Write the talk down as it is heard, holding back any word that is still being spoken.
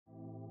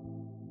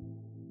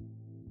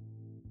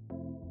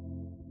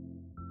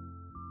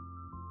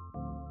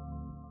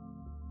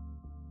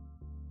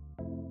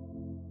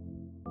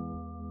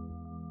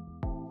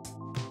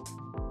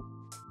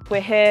We're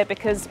here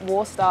because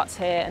war starts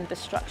here and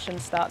destruction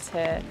starts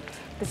here.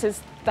 This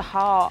is the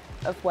heart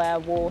of where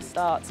war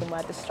starts and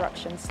where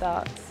destruction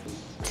starts.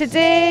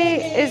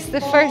 Today is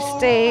the first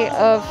day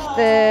of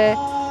the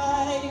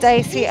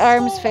DSEI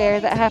Arms Fair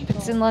that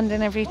happens in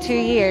London every 2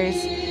 years.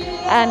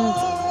 And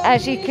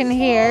as you can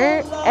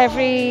hear,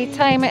 every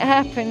time it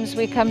happens,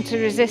 we come to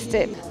resist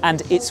it.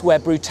 And it's where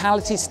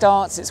brutality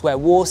starts, it's where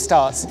war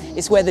starts,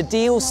 it's where the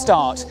deals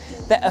start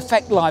that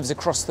affect lives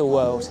across the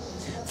world.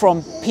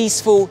 From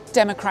peaceful,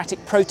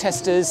 democratic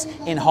protesters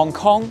in Hong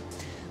Kong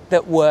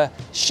that were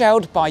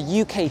shelled by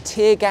UK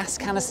tear gas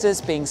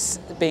canisters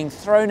being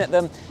thrown at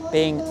them,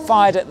 being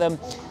fired at them.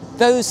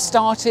 Those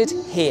started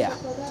here.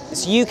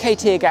 It's UK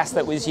tear gas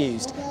that was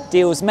used,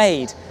 deals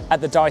made at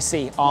the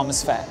DSEI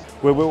Arms Fair.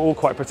 We're all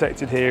quite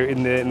protected here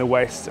in the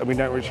West, and we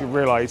don't really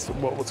realise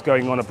what's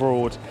going on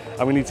abroad,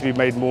 and we need to be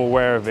made more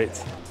aware of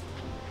it.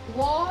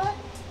 War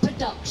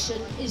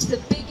production is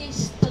the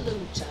biggest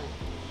polluter.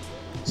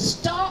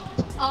 Stop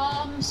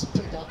arms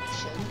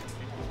production.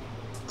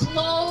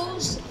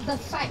 Close the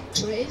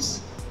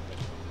factories.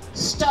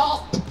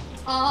 Stop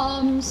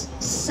arms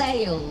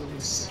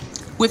sales.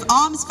 With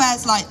arms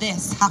fairs like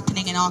this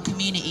happening in our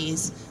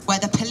communities, where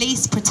the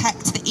police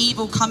protect the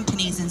evil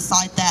companies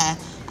inside there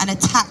and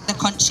attack the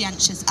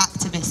conscientious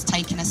activists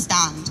taking a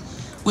stand,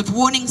 with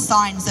warning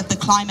signs of the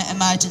climate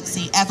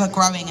emergency ever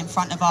growing in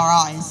front of our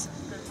eyes,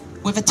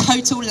 with a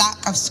total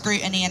lack of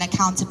scrutiny and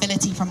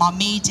accountability from our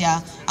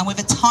media, and with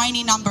a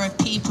tiny number of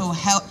people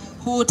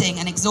hoarding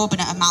an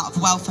exorbitant amount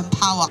of wealth and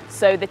power.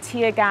 So the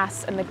tear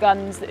gas and the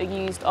guns that are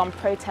used on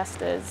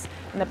protesters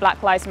in the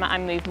Black Lives Matter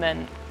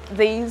movement,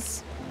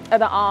 these are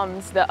the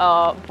arms that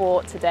are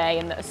bought today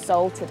and that are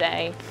sold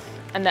today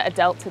and that are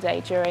dealt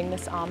today during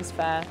this arms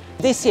fair.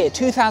 This year,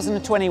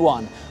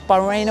 2021,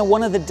 Bahrain are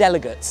one of the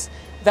delegates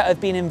that have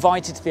been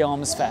invited to the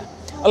arms fair,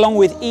 along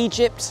with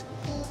Egypt,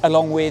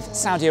 along with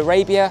Saudi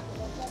Arabia,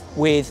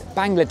 with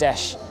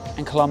Bangladesh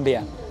and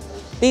Colombia.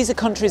 These are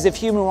countries of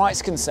human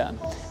rights concern.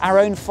 Our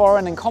own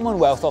Foreign and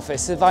Commonwealth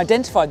Office have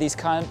identified these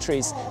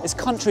countries as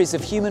countries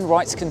of human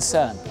rights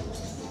concern.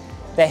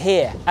 They're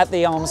here at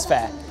the arms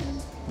fair.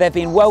 They've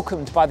been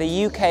welcomed by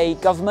the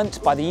UK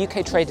government, by the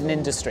UK trade and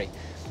industry.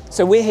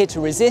 So we're here to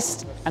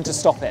resist and to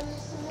stop it.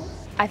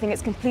 I think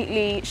it's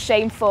completely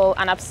shameful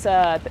and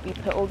absurd that we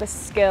put all the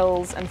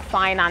skills and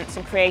finance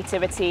and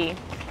creativity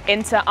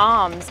into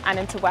arms and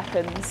into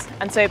weapons.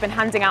 And so we've been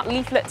handing out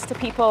leaflets to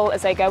people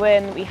as they go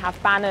in. We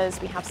have banners,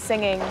 we have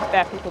singing,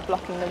 there are people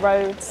blocking the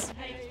roads.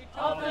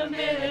 Of the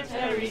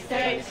military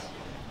state.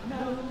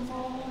 No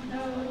more,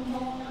 no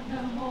more,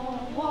 no more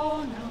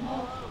war, no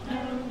more,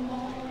 no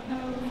more,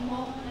 no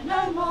more,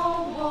 no more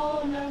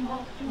war, no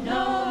more, no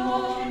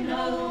more,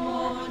 no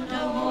more,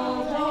 no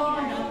more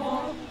war, no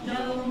more,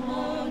 no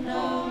more,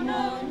 no, no,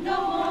 no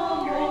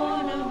more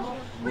war, no more,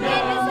 no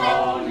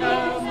more,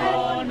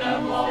 no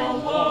more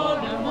war,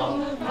 no more,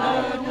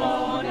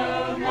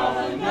 no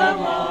more, no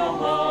more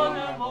war,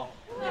 no more.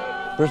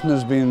 Britain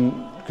has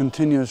been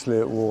continuously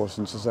at war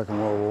since the Second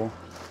World War.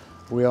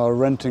 We are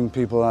renting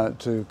people out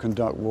to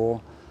conduct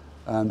war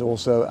and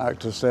also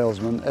act as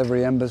salesmen.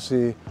 Every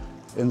embassy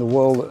in the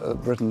world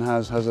that Britain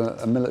has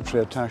a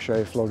military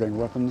attaché flogging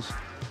weapons.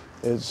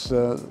 It's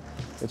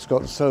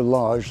got so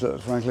large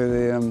that frankly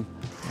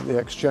the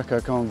exchequer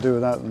can't do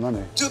without the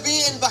money. To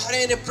be in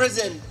Bahrain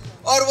prison,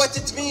 or what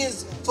it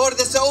means for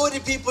the Saudi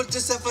people to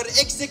suffer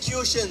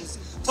executions,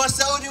 for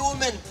Saudi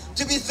women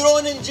to be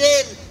thrown in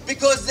jail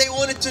because they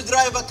wanted to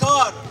drive a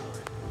car.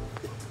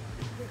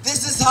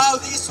 This is how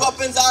these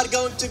weapons are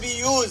going to be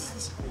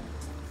used.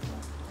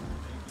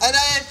 And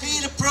I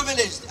feel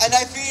privileged and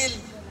I feel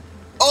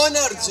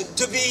honored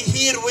to be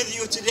here with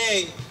you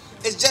today.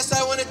 It's just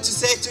I wanted to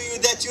say to you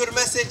that your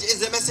message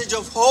is a message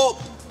of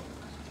hope.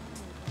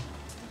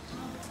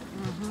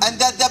 And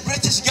that the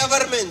British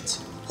government,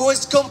 who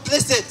is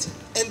complicit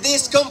in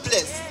these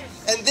conflicts,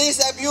 in these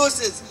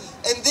abuses,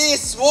 in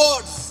these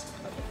wars,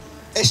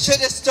 it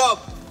should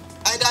stop.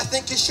 And I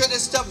think it should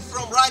stop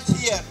from right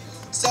here.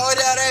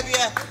 Saudi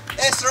Arabia,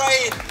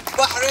 Israel,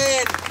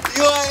 Bahrain,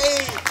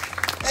 UAE.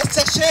 It's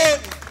a shame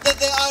that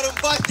they are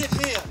invited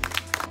here.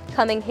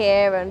 Coming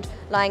here and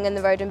lying on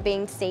the road and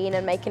being seen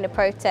and making a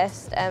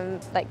protest,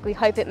 we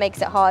hope it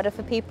makes it harder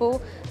for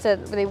people so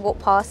that they walk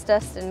past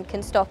us and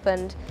can stop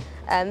and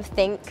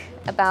think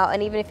about,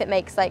 and even if it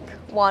makes like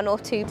 1 or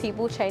 2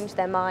 people change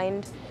their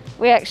mind.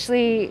 We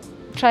actually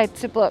tried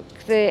to block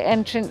the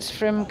entrance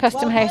from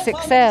Custom House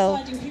Excel,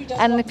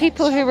 and the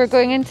people who were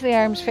going into the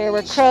arms fair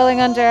were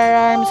crawling under our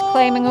arms,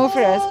 climbing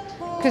over us,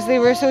 because they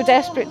were so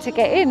desperate to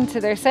get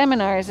into their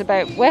seminars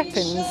about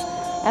weapons.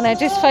 And I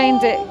just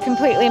find it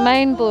completely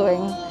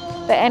mind-blowing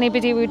that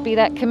anybody would be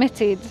that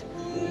committed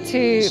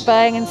to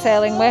buying and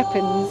selling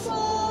weapons.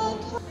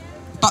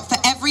 But for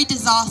every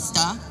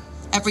disaster,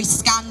 every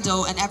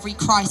scandal and every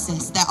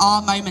crisis, there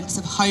are moments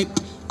of hope,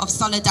 of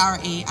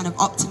solidarity and of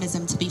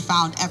optimism to be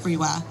found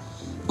everywhere.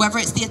 Whether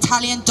it's the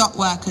Italian dock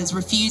workers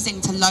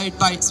refusing to load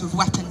boats with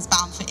weapons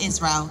bound for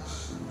Israel,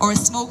 or a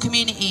small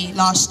community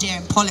last year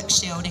in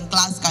Pollokshield in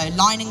Glasgow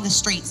lining the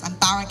streets and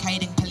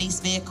barricading police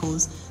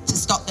vehicles to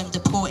stop them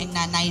deporting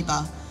their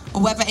neighbour,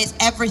 or whether it's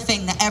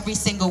everything that every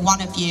single one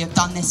of you have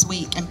done this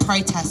week in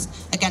protest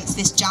against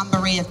this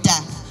jamboree of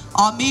death,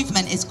 our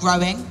movement is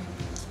growing,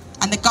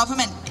 and the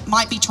government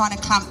might be trying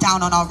to clamp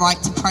down on our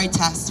right to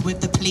protest with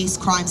the police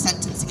crime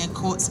sentencing and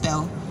courts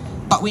bill,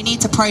 but we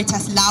need to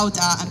protest louder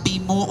and be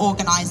more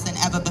organised than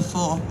ever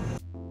before.